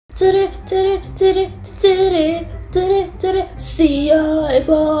See if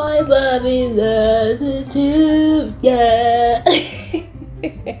I be too. Yeah.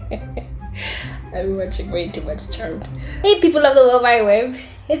 I've been watching way too much Charmed. Hey people of the World Wide Web,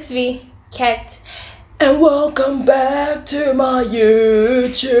 it's me, Kat, and welcome back to my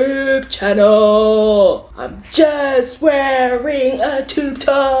YouTube channel. I'm just wearing a tube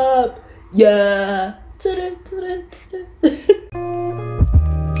top. Yeah.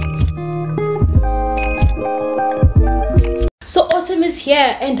 So autumn is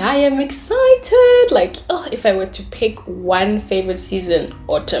here and I am excited. Like, oh, if I were to pick one favorite season,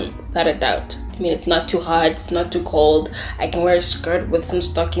 autumn, without a doubt. I mean, it's not too hot, it's not too cold. I can wear a skirt with some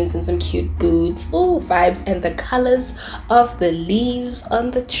stockings and some cute boots. Oh, vibes. And the colors of the leaves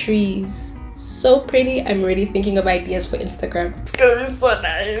on the trees. So pretty. I'm already thinking of ideas for Instagram. It's gonna be so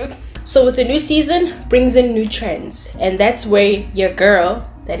nice. So with the new season brings in new trends. And that's where your girl,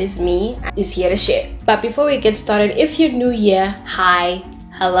 that is me, is here to share. But before we get started, if you're new here, hi,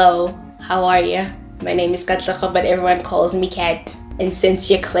 hello, how are you? My name is Katlego, but everyone calls me Kat. And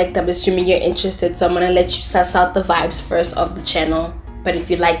since you clicked, I'm assuming you're interested, so I'm gonna let you suss out the vibes first of the channel. But if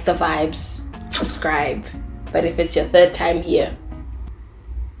you like the vibes, subscribe. But if it's your third time here,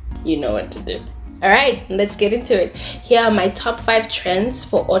 you know what to do. Alright, let's get into it. Here are my top 5 trends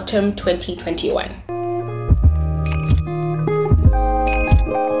for autumn 2021.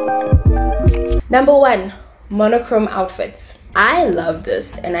 Number 1, monochrome outfits. I love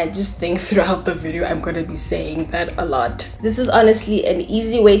this, and I just think throughout the video I'm going to be saying that a lot. This is honestly an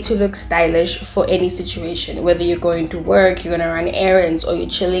easy way to look stylish for any situation. Whether you're going to work, you're going to run errands, or you're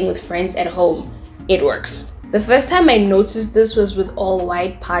chilling with friends at home, it works. The first time I noticed this was with all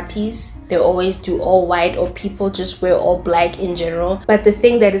white parties. They always do all white, or people just wear all black in general. But the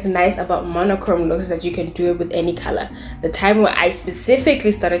thing that is nice about monochrome looks is that you can do it with any color. The time where I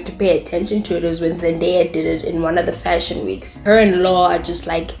specifically started to pay attention to it was when Zendaya did it in one of the fashion weeks. Her and Law are just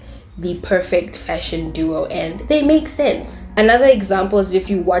like the perfect fashion duo, and they make sense. Another example is if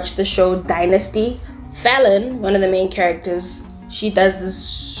you watch the show Dynasty, Fallon, one of the main characters, she does this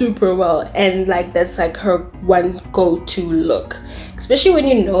super well, and like that's like her one go-to look. Especially when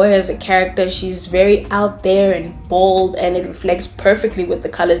you know her as a character, she's very out there and bold, and it reflects perfectly with the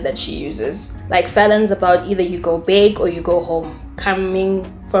colors that she uses. Like Fallon's about either you go big or you go home, coming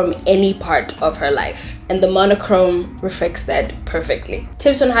from any part of her life. And the monochrome reflects that perfectly.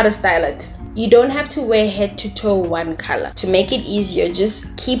 Tips on how to style it. You don't have to wear head to toe one color. To make it easier,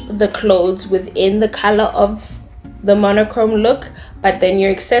 just keep the clothes within the color of the monochrome look, but then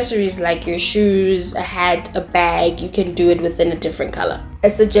your accessories like your shoes, a hat, a bag, you can do it within a different color. A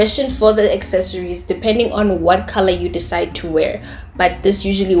suggestion for the accessories, depending on what color you decide to wear, but this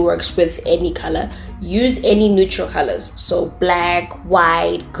usually works with any color, use any neutral colors. So black,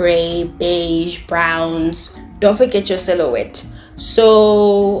 white, gray, beige, browns. Don't forget your silhouette.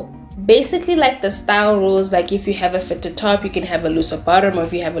 So basically, like the style rules, like if you have a fitted top, you can have a looser bottom, or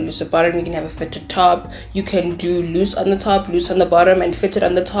if you have a looser bottom, you can have a fitted top. You can do loose on the top, loose on the bottom, and fitted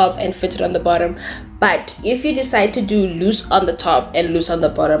on the top and fitted on the bottom. But if you decide to do loose on the top and loose on the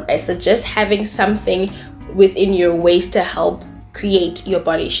bottom, I suggest having something within your waist to help create your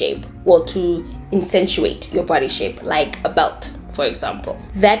body shape, well, to accentuate your body shape, like a belt, for example.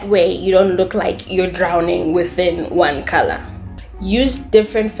 That way you don't look like you're drowning within one color. Use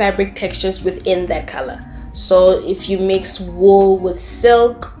different fabric textures within that color. So if you mix wool with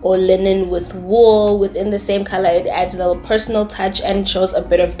silk or linen with wool within the same color, it adds a little personal touch and shows a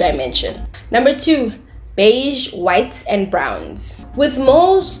bit of dimension. Number 2, beige, whites, and browns. With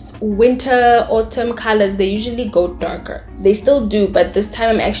most winter, autumn colors, they usually go darker. They still do, but this time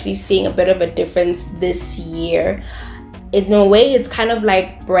I'm actually seeing a bit of a difference this year. In a way, it's kind of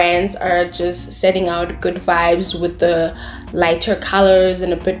like brands are just setting out good vibes with the lighter colors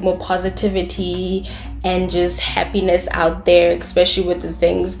and a bit more positivity and just happiness out there, especially with the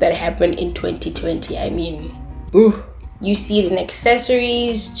things that happened in 2020. I mean, ooh. You see it in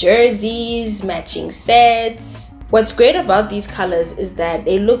accessories, jerseys, matching sets. What's great about these colors is that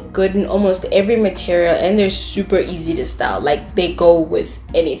they look good in almost every material, and they're super easy to style. Like, they go with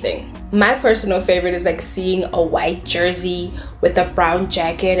anything. My personal favorite is like seeing a white jersey with a brown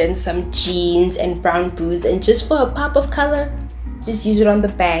jacket and some jeans and brown boots, and just for a pop of color, just use it on the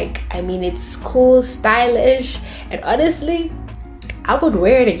bag. I mean, it's cool, stylish, and honestly, I would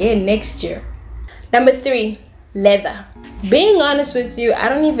wear it again next year. Number 3, leather. Being honest with you, I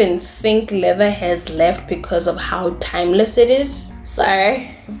don't even think leather has left because of how timeless it is. So,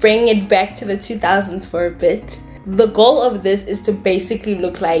 bring it back to the 2000s for a bit. The goal of this is to basically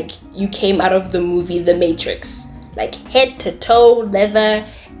look like you came out of the movie The Matrix. like head to toe leather,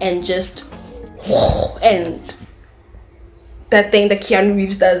 and just and that thing that Keanu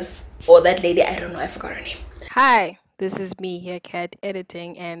Reeves does, or that lady, I don't know, I forgot her name. Hi, this is me here, Cat,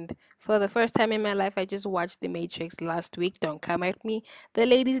 editing, and for the first time in my life, I just watched The Matrix last week. Don't come at me. The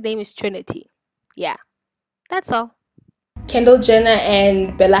lady's name is Trinity. Yeah, that's all. Kendall Jenner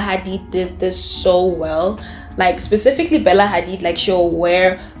and Bella Hadid did this so well. Like, specifically Bella Hadid, like, she'll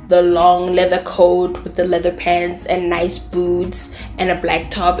wear the long leather coat with the leather pants and nice boots and a black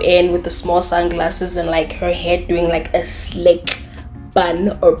top in with the small sunglasses, and like her head doing like a slick bun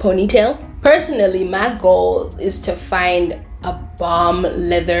or ponytail. Personally, my goal is to find a bomb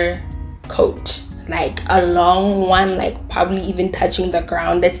leather coat, like a long one, like probably even touching the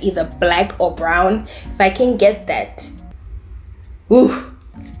ground, that's either black or brown. If I can get that, ooh.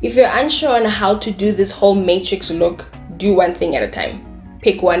 If you're unsure on how to do this whole Matrix look, do one thing at a time.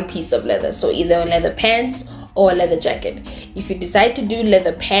 Pick one piece of leather, so either leather pants or a leather jacket. If you decide to do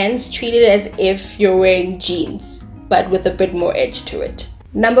leather pants, treat it as if you're wearing jeans, but with a bit more edge to it.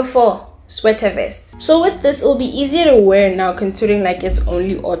 Number 4, sweater vests. So with this, it'll be easier to wear now, considering like it's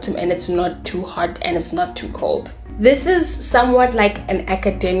only autumn and it's not too hot and it's not too cold. This is somewhat like an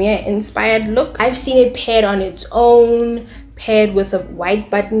academia inspired look. I've seen it paired on its own, paired with a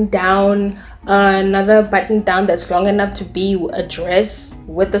white button down, another button down that's long enough to be a dress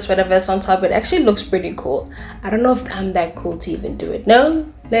with the sweater vest on top. It actually looks pretty cool. I don't know if I'm that cool to even do it. No,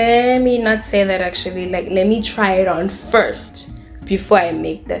 let me not say that actually. Like, let me try it on first before I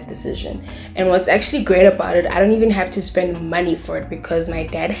make that decision. And what's actually great about it, I don't even have to spend money for it because my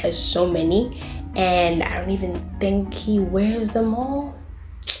dad has so many and I don't even think he wears them all.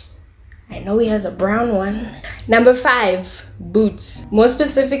 I know he has a brown one. Number 5, boots. More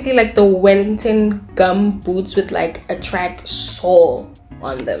specifically, like the Wellington gum boots with like a track sole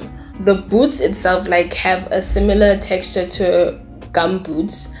on them. The boots itself like have a similar texture to gum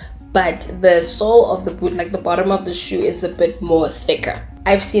boots, but the sole of the boot, like the bottom of the shoe, is a bit more thicker.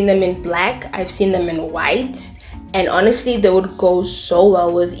 I've seen them in black, I've seen them in white, and honestly they would go so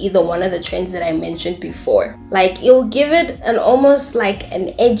well with either one of the trends that I mentioned before. Like, it'll give it an almost like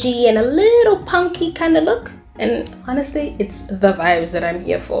an edgy and a little punky kind of look, and honestly it's the vibes that I'm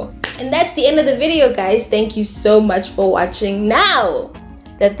here for. And that's the end of the video, guys. Thank you so much for watching. Now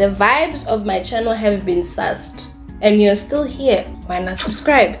that the vibes of my channel have been sussed and you're still here, why not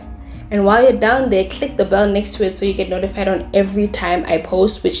subscribe? And while you're down there, click the bell next to it so you get notified on every time I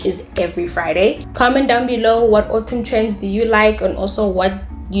post, which is every Friday. Comment down below what autumn trends do you like, and also what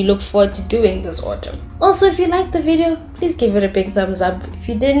you look forward to doing this autumn. Also, if you liked the video, please give it a big thumbs up. If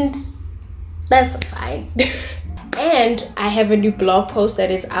you didn't, that's fine. And I have a new blog post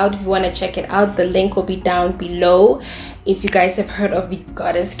that is out. If you want to check it out, the link will be down below. If you guys have heard of the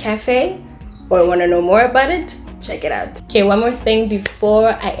Goddess Cafe or want to know more about it, check it out. Okay, one more thing before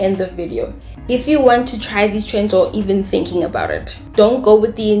I end the video. If you want to try these trends or even thinking about it, don't go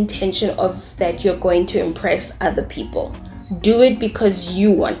with the intention of that you're going to impress other people. Do it because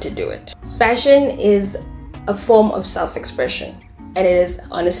you want to do it. Fashion is a form of self-expression, and it has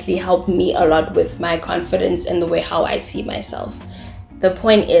honestly helped me a lot with my confidence and the way how I see myself. The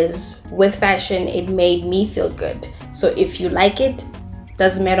point is, with fashion, it made me feel good. So if you like it,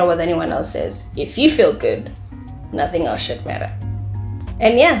 doesn't matter what anyone else says. If you feel good, nothing else should matter.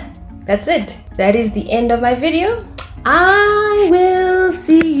 And yeah, that's it. That is the end of my video. I will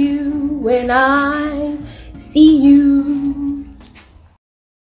see you when I see you.